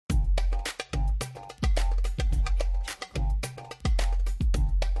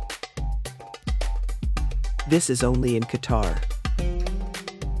This is only in Qatar.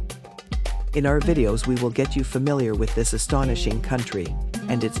 In our videos we will get you familiar with this astonishing country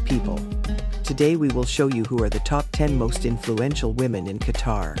and its people. Today we will show you who are the top 10 most influential women in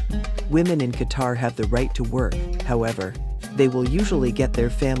Qatar. Women in Qatar have the right to work, however, they will usually get their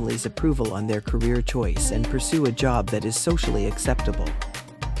family's approval on their career choice and pursue a job that is socially acceptable.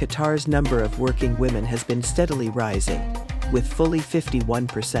 Qatar's number of working women has been steadily rising, with fully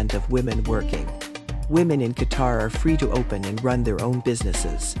 51% of women working. Women in Qatar are free to open and run their own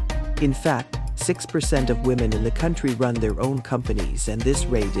businesses. In fact, 6% of women in the country run their own companies, and this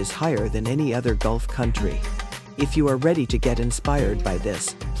rate is higher than any other Gulf country. If you are ready to get inspired by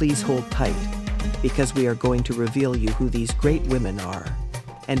this, please hold tight, because we are going to reveal you who these great women are.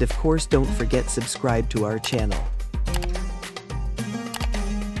 And of course don't forget subscribe to our channel.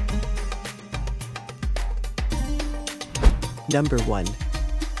 Number 1.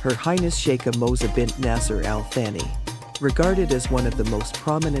 Her Highness Sheikha Moza bint Nasser Al Thani. Regarded as one of the most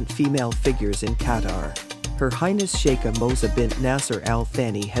prominent female figures in Qatar, Her Highness Sheikha Moza bint Nasser Al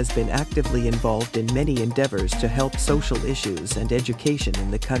Thani has been actively involved in many endeavors to help social issues and education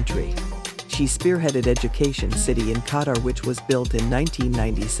in the country. She spearheaded Education City in Qatar, which was built in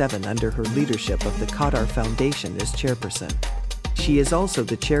 1997 under her leadership of the Qatar Foundation as chairperson. She is also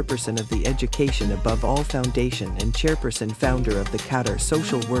the chairperson of the Education Above All Foundation and chairperson-founder of the Qatar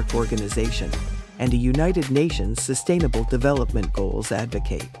Social Work Organization, and a United Nations Sustainable Development Goals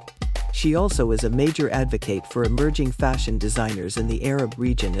advocate. She also is a major advocate for emerging fashion designers in the Arab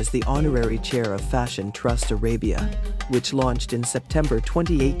region as the honorary chair of Fashion Trust Arabia, which launched in September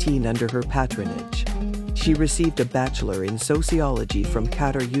 2018 under her patronage. She received a Bachelor in Sociology from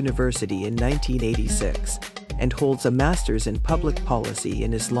Qatar University in 1986, and holds a Master's in Public Policy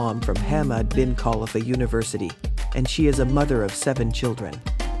in Islam from Hamad bin Khalifa University, and she is a mother of 7 children.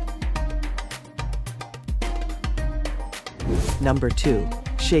 Number 2.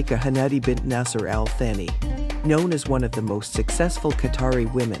 Sheikha Hanadi bint Nasser Al Thani. Known as one of the most successful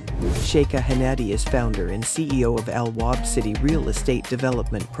Qatari women, Sheikha Hanadi is founder and CEO of Al Wab City Real Estate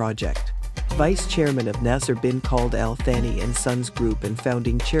Development Project, Vice Chairman of Nasser bin Khalid Al Thani and Sons Group, and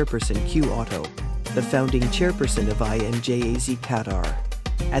founding chairperson Q Auto, the founding chairperson of INJAZ Qatar.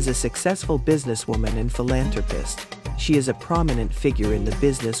 As a successful businesswoman and philanthropist, she is a prominent figure in the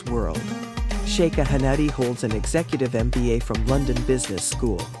business world. Sheikha Hanadi holds an executive MBA from London Business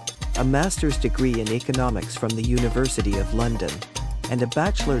School, a master's degree in economics from the University of London, and a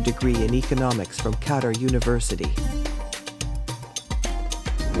bachelor degree in economics from Qatar University.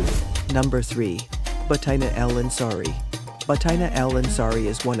 Number 3. Buthaina Al Ansari. Buthaina Al Ansari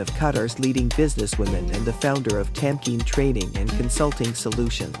is one of Qatar's leading businesswomen and the founder of Tamkeen Training and Consulting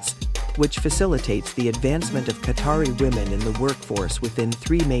Solutions, which facilitates the advancement of Qatari women in the workforce within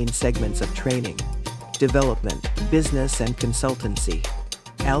 3 main segments of training: development, business, and consultancy.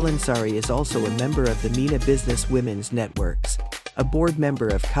 Al Ansari is also a member of the MENA Business Women's Networks, a board member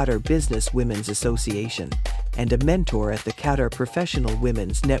of Qatar Business Women's Association, and a mentor at the Qatar Professional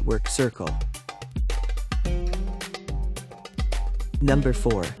Women's Network Circle. Number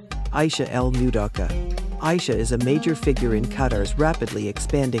 4. Aysha Al-Mudahka. Aysha is a major figure in Qatar's rapidly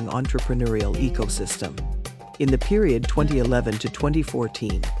expanding entrepreneurial ecosystem. In the period 2011 to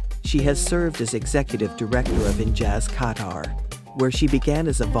 2014, she has served as executive director of Injaz Qatar, where she began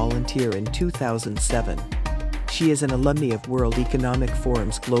as a volunteer in 2007. She is an alumni of World Economic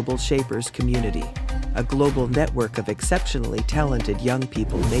Forum's Global Shapers community, a global network of exceptionally talented young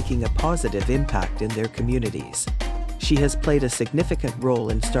people making a positive impact in their communities. She has played a significant role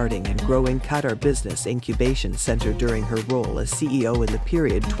in starting and growing Qatar Business Incubation Center during her role as CEO in the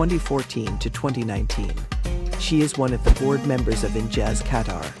period 2014 to 2019. She is one of the board members of Injaz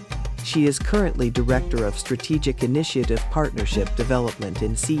Qatar. She is currently Director of Strategic Initiative Partnership Development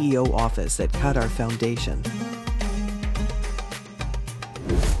in CEO Office at Qatar Foundation.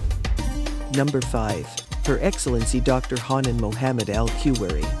 Number 5. Her Excellency Dr. Hanan Mohamed Al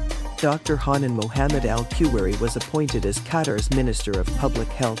Kuwari. Dr. Hanan Mohamed Al Kuwari was appointed as Qatar's Minister of Public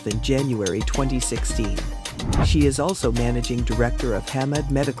Health in January 2016. She is also Managing Director of Hamad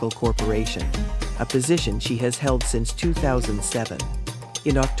Medical Corporation, a position she has held since 2007.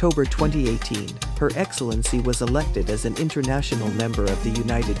 In October 2018, Her Excellency was elected as an international member of the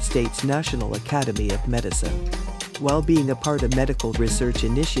United States National Academy of Medicine, while being a part of medical research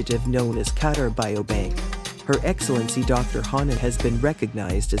initiative known as Qatar Biobank. Her Excellency Dr. Hanan has been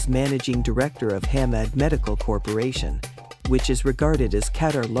recognized as Managing Director of Hamad Medical Corporation, which is regarded as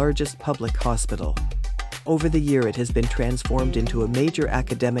Qatar's largest public hospital. Over the year it has been transformed into a major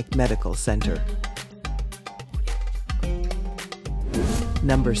academic medical center.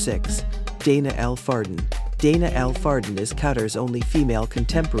 Number 6. Buthaina Al Fardan. Buthaina Al Fardan is Qatar's only female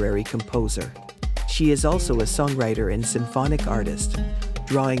contemporary composer. She is also a songwriter and symphonic artist,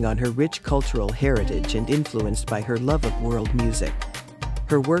 drawing on her rich cultural heritage and influenced by her love of world music.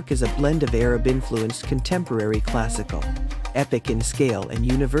 Her work is a blend of Arab-influenced contemporary classical, epic in scale and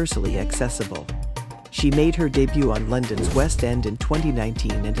universally accessible. She made her debut on London's West End in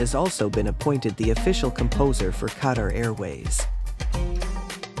 2019 and has also been appointed the official composer for Qatar Airways.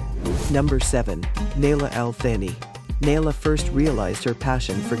 Number 7. Nayla Al Thani. Nayla first realized her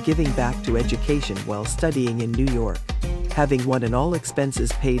passion for giving back to education while studying in New York, having won an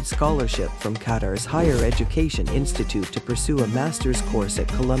all-expenses-paid scholarship from Qatar's Higher Education Institute to pursue a master's course at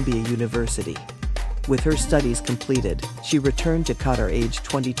Columbia University. With her studies completed, she returned to Qatar aged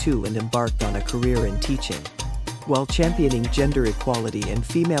 22 and embarked on a career in teaching. While championing gender equality and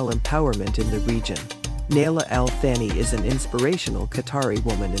female empowerment in the region, Nayla Al Thani is an inspirational Qatari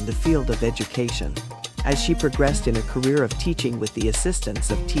woman in the field of education, as she progressed in a career of teaching with the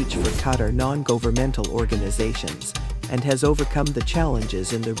assistance of Teach for Qatar non-governmental organizations, and has overcome the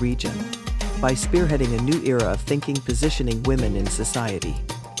challenges in the region by spearheading a new era of thinking positioning women in society.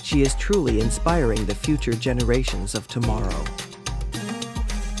 She is truly inspiring the future generations of tomorrow.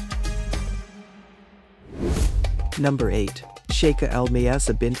 Number 8. Sheikha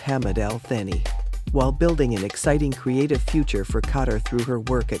Mayassa bint Hamad Al Thani. While building an exciting creative future for Qatar through her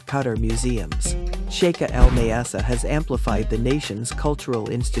work at Qatar museums, Sheikha Mayassa has amplified the nation's cultural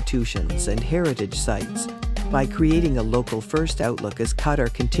institutions and heritage sites by creating a local-first outlook as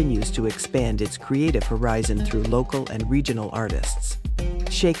Qatar continues to expand its creative horizon through local and regional artists.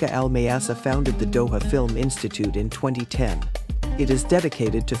 Sheikha Mayassa founded the Doha Film Institute in 2010. It is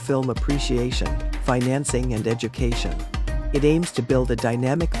dedicated to film appreciation, financing and education. It aims to build a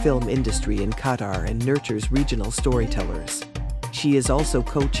dynamic film industry in Qatar and nurtures regional storytellers. She is also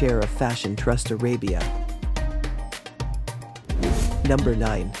co-chair of Fashion Trust Arabia. Number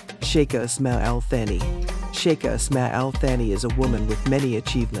 9. Sheikha Asma Al Thani. Sheikha Asma Al Thani is a woman with many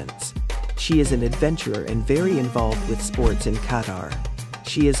achievements. She is an adventurer and very involved with sports in Qatar.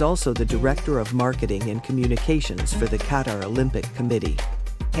 She is also the Director of Marketing and Communications for the Qatar Olympic Committee.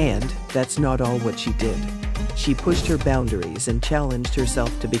 And that's not all what she did. She pushed her boundaries and challenged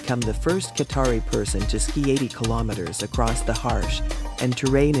herself to become the first Qatari person to ski 80 kilometers across the harsh and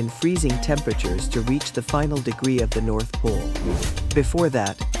terrain in freezing temperatures to reach the final degree of the North Pole. Before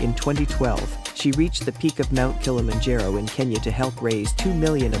that, in 2012, she reached the peak of Mount Kilimanjaro in Kenya to help raise 2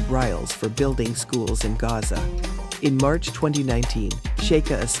 million riyals for building schools in Gaza. In March 2019,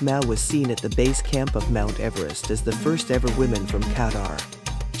 Sheikha Asma was seen at the base camp of Mount Everest as the first ever woman from Qatar.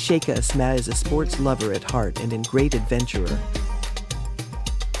 Sheikha Asma is a sports lover at heart and a great adventurer.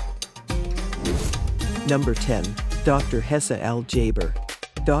 Number 10. Dr. Hessa Al Jaber.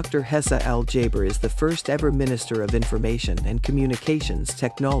 Dr. Hessa Al Jaber is the first ever Minister of Information and Communications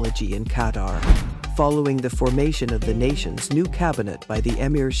Technology in Qatar, following the formation of the nation's new cabinet by the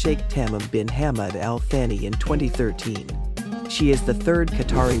Emir Sheikh Tamim bin Hamad Al Thani in 2013. She is the third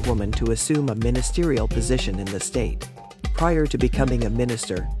Qatari woman to assume a ministerial position in the state. Prior to becoming a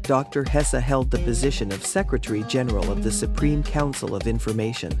minister, Dr. Hessa held the position of Secretary General of the Supreme Council of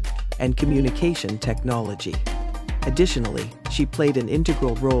Information and Communication Technology. Additionally, she played an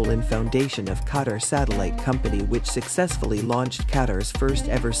integral role in foundation of Qatar Satellite Company, which successfully launched Qatar's first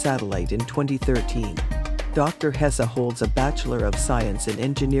ever satellite in 2013. Dr. Hessa holds a Bachelor of Science in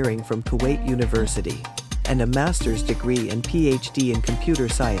Engineering from Kuwait University and a master's degree and PhD in Computer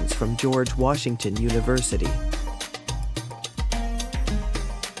Science from George Washington University.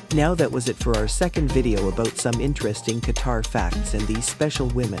 Now that was it for our second video about some interesting Qatar facts and these special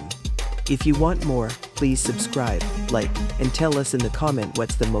women. If you want more, please subscribe, like, and tell us in the comment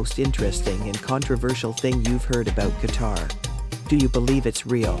what's the most interesting and controversial thing you've heard about Qatar. Do you believe it's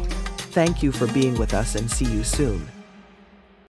real? Thank you for being with us and see you soon.